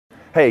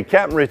Hey,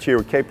 Captain Rich here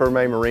with Cape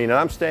Romain Marine, and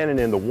I'm standing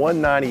in the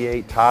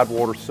 198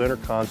 Tidewater Center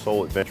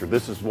Console Adventure.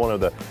 This is one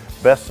of the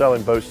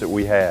best-selling boats that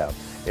we have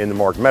in the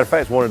market. Matter of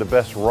fact, it's one of the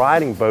best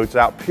riding boats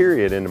out,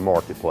 period, in the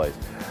marketplace.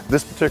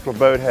 This particular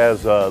boat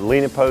has a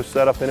leaning post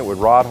set up in it with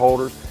rod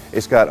holders.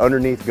 It's got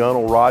underneath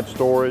gunnel rod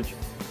storage,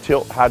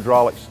 tilt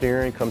hydraulic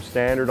steering comes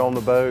standard on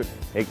the boat.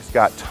 It's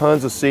got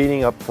tons of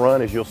seating up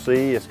front, as you'll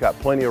see. It's got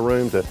plenty of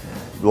room to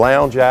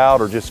lounge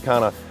out or just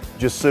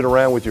sit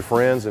around with your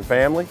friends and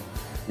family.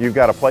 You've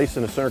got a place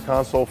in the center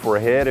console for a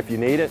head if you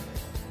need it.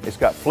 It's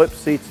got flip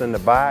seats in the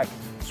back,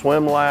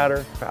 swim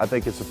ladder. I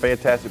think it's a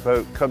fantastic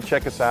boat. Come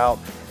check us out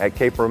at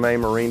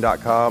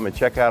caperomainmarine.com and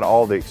check out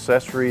all the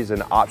accessories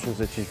and options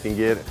that you can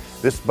get.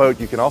 This boat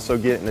you can also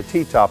get in a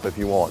T-top if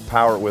you want.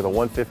 Power it with a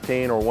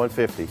 115 or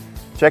 150.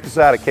 Check us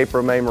out at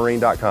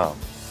caperomainmarine.com.